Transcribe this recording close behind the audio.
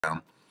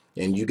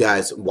and you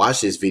guys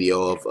watch this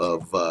video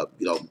of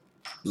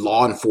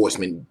law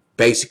enforcement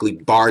basically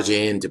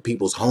barging into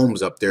people's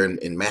homes up there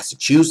in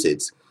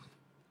Massachusetts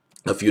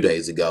a few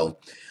days ago,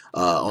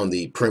 on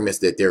the premise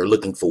that they're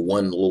looking for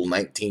one little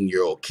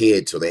 19-year-old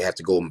kid, so they have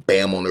to go and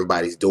bam on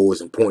everybody's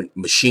doors and point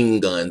machine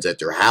guns at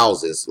their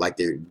houses like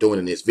they're doing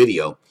in this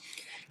video.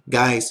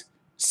 Guys,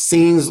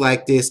 scenes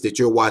like this that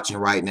you're watching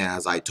right now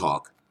as I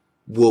talk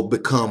will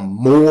become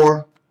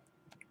more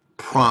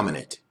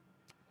prominent.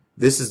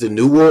 This is the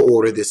New World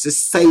Order. This is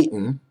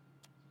Satan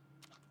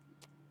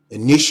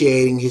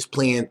initiating his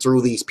plan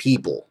through these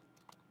people.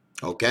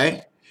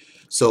 Okay?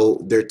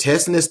 So they're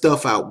testing this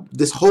stuff out.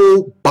 This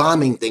whole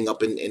bombing thing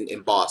up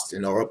in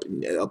Boston or up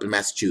in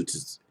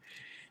Massachusetts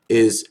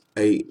is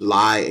a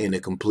lie and a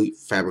complete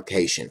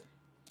fabrication.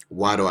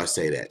 Why do I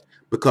say that?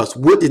 Because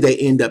what did they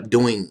end up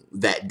doing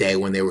that day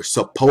when they were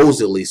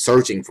supposedly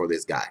searching for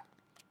this guy?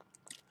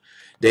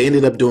 They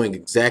ended up doing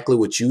exactly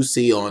what you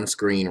see on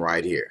screen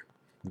right here.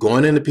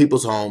 Going into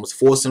people's homes,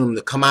 forcing them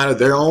to come out of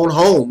their own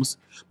homes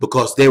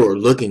because they were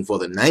looking for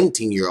the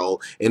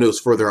 19-year-old, and it was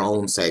for their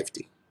own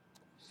safety.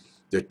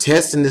 They're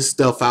testing this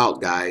stuff out,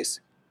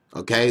 guys.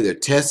 Okay? They're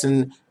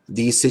testing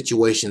these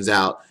situations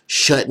out,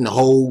 shutting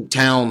whole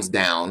towns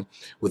down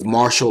with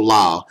martial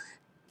law,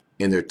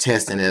 and they're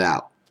testing it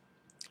out.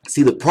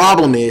 See, the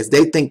problem is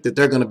they think that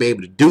they're going to be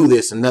able to do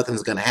this and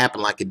nothing's going to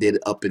happen like it did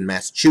up in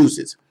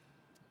Massachusetts.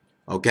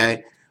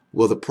 Okay?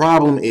 Well, the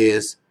problem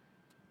is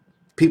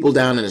people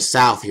down in the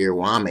South here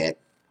where I'm at,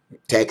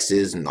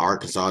 Texas and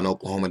Arkansas and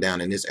Oklahoma, down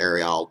in this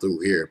area all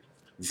through here,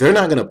 they're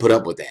not going to put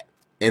up with that.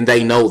 And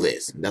they know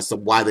this. That's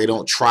why they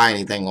don't try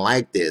anything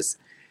like this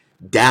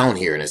down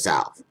here in the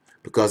South.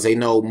 Because they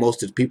know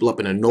most of the people up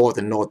in the North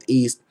and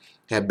Northeast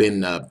have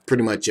been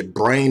pretty much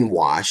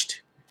brainwashed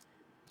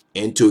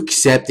into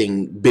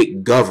accepting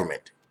big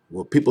government.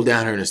 Well, people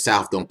down here in the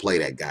South don't play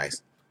that,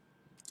 guys.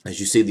 As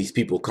you see these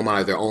people come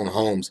out of their own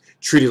homes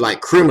treated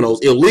like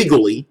criminals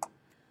illegally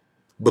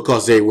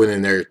because they went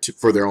in there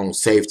for their own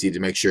safety to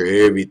make sure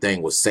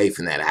everything was safe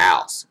in that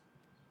house.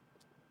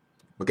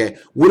 Okay,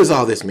 what does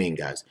all this mean,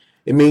 guys?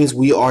 It means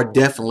we are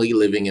definitely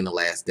living in the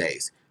last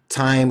days.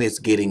 Time is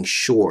getting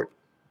short.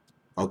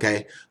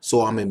 Okay,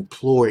 so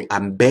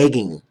I'm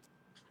begging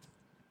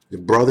the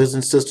brothers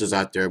and sisters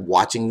out there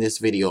watching this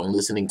video and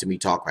listening to me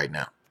talk right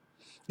now,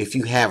 if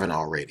you haven't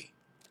already,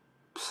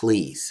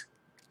 please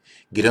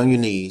get on your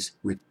knees,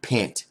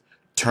 repent,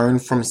 turn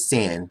from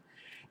sin,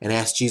 and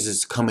ask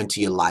Jesus to come into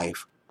your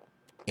life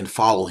and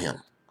follow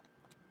him.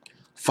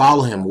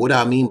 Follow him. What do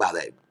I mean by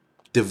that?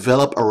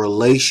 Develop a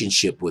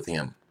relationship with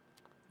him.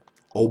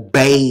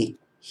 Obey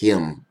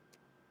him,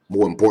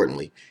 more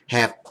importantly.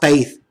 Have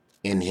faith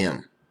in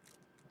him.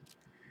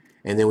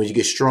 And then when you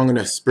get strong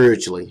enough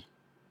spiritually,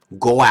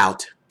 go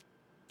out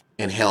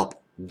and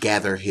help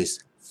gather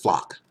his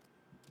flock.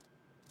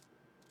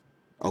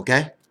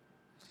 Okay?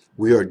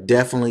 We are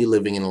definitely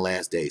living in the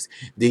last days.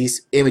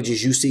 These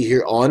images you see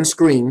here on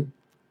screen,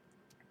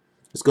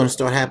 it's going to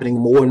start happening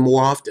more and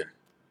more often.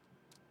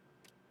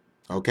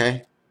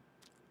 Okay?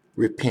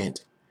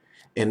 Repent.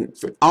 And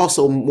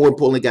also, more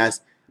importantly,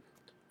 guys,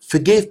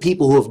 forgive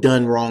people who have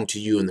done wrong to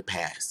you in the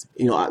past.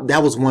 You know,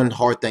 that was one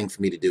hard thing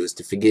for me to do, is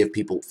to forgive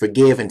people.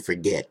 Forgive and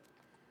forget.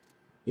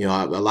 You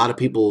know, a lot of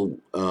people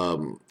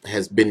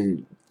has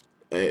been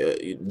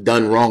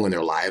done wrong in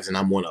their lives, and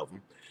I'm one of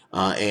them.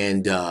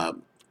 And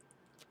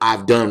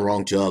I've done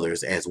wrong to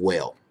others as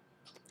well.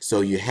 So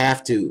you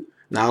have to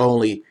not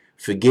only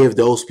forgive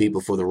those people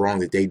for the wrong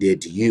that they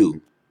did to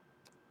you,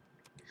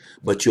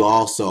 but you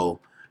also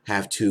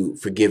have to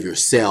forgive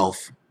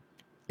yourself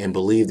and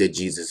believe that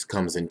Jesus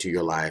comes into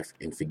your life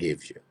and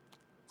forgives you.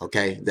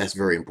 Okay? That's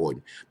very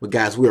important. But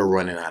guys, we are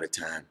running out of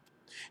time.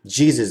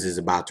 Jesus is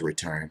about to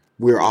return.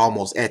 We're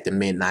almost at the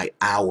midnight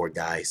hour,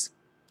 guys.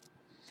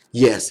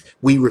 Yes,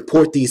 we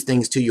report these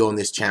things to you on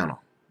this channel,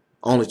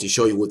 only to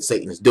show you what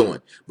Satan is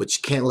doing. But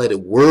you can't let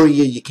it worry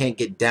you. You can't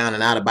get down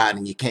and out about it,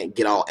 and you can't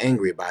get all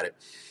angry about it.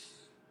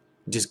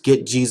 Just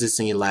get Jesus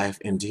in your life,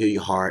 into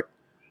your heart.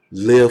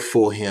 Live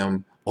for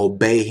him.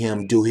 Obey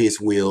him. Do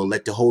his will.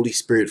 Let the Holy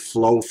Spirit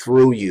flow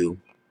through you.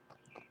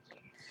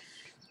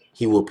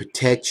 He will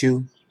protect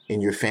you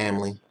and your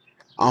family.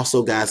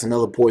 Also, guys,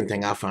 another important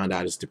thing I found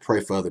out is to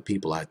pray for other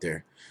people out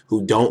there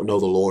who don't know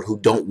the Lord, who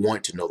don't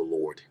want to know the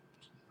Lord.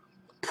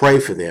 Pray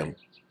for them.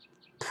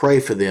 Pray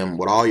for them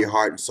with all your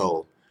heart and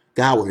soul.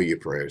 God will hear your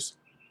prayers.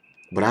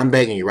 But I'm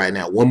begging you right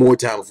now, one more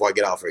time before I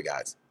get off here,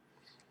 guys.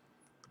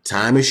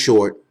 Time is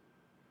short.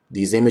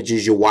 These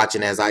images you're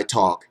watching as I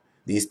talk,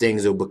 these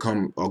things are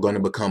going to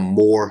become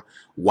more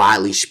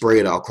widely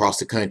spread across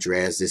the country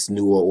as this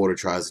New World Order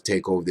tries to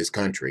take over this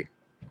country.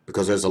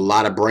 Because there's a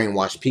lot of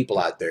brainwashed people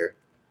out there.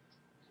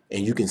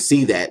 And you can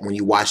see that when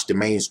you watch the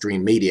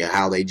mainstream media,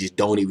 how they just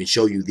don't even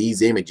show you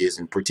these images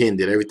and pretend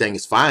that everything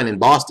is fine in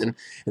Boston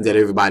and that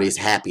everybody is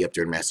happy up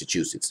there in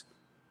Massachusetts.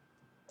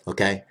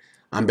 Okay?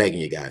 I'm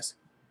begging you guys.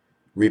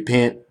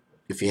 Repent.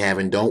 If you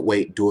haven't, don't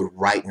wait. Do it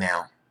right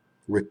now.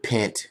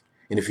 Repent.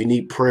 And if you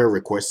need prayer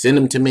requests, send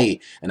them to me,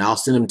 and I'll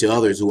send them to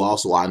others who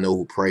also I know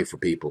who pray for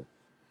people.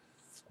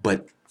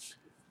 But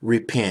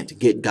repent,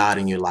 get God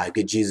in your life,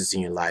 get Jesus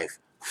in your life,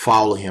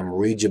 follow him,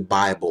 read your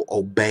Bible,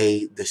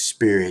 obey the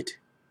Spirit,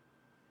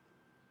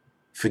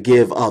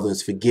 forgive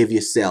others, forgive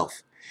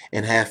yourself,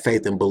 and have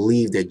faith and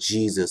believe that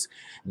Jesus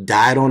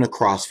died on the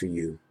cross for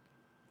you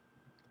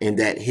and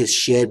that his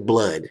shed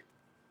blood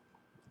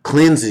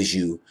cleanses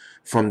you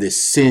from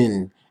this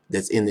sin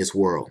that's in this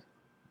world.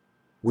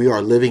 We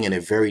are living in a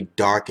very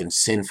dark and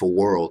sinful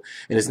world,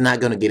 and it's not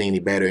going to get any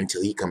better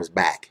until he comes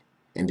back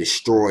and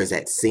destroys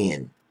that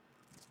sin.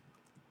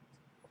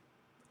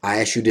 I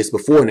asked you this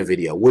before in the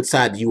video. What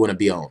side do you want to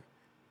be on?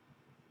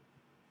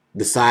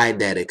 The side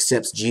that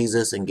accepts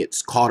Jesus and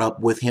gets caught up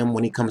with him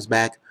when he comes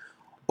back,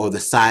 or the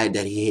side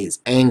that he is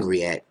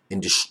angry at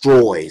and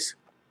destroys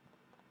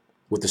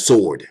with the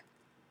sword?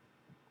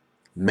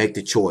 Make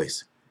the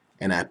choice.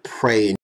 And I pray